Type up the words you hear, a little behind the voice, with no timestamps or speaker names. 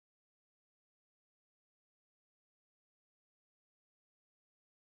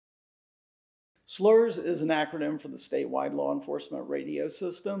SLERS is an acronym for the Statewide Law Enforcement Radio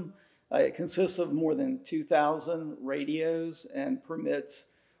System. It consists of more than 2,000 radios and permits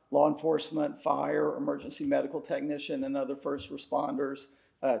law enforcement, fire, emergency medical technician, and other first responders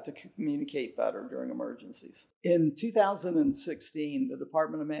to communicate better during emergencies. In 2016, the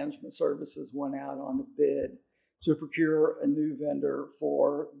Department of Management Services went out on a bid to procure a new vendor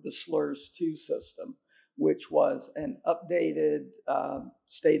for the SLERS 2 system, which was an updated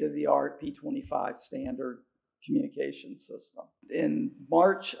state-of-the-art P25 standard communication system. In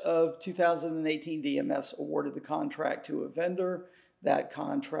March of 2018, DMS awarded the contract to a vendor. That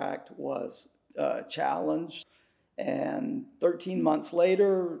contract was challenged, and 13 months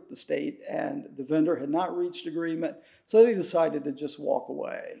later, the state and the vendor had not reached agreement, so they decided to just walk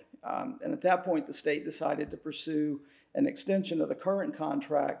away. And at that point, the state decided to pursue an extension of the current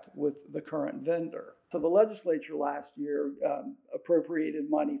contract with the current vendor. So the legislature last year appropriated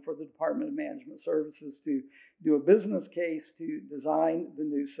money for the Department of Management Services to do a business case to design the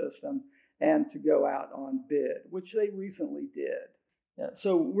new system and to go out on bid, which they recently did.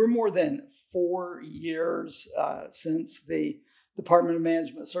 So we're more than 4 years since the Department of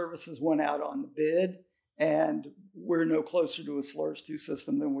Management Services went out on the bid, and we're no closer to a SLERS 2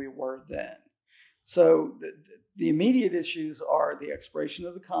 system than we were then. So the immediate issues are the expiration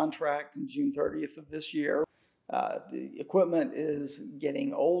of the contract on June 30th of this year. The equipment is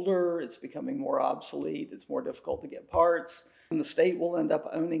getting older, it's becoming more obsolete, it's more difficult to get parts, and the state will end up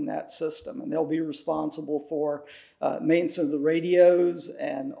owning that system, and they'll be responsible for maintenance of the radios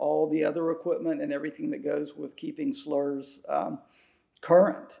and all the other equipment and everything that goes with keeping SLERS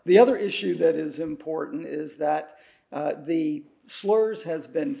current. The other issue that is important is that the SLERS has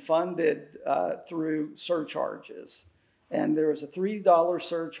been funded through surcharges, and there's a $3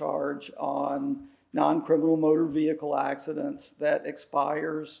 surcharge on non-criminal motor vehicle accidents that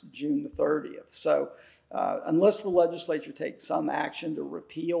expires June the 30th. So unless the legislature takes some action to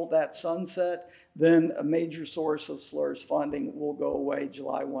repeal that sunset, then a major source of SLERS funding will go away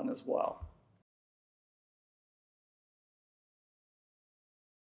July 1 as well.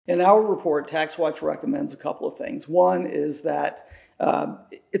 In our report, TaxWatch recommends a couple of things. One is that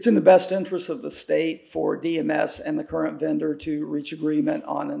it's in the best interest of the state for DMS and the current vendor to reach agreement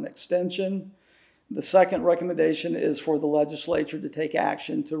on an extension. The second recommendation is for the legislature to take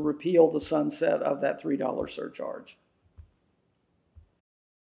action to repeal the sunset of that $3 surcharge.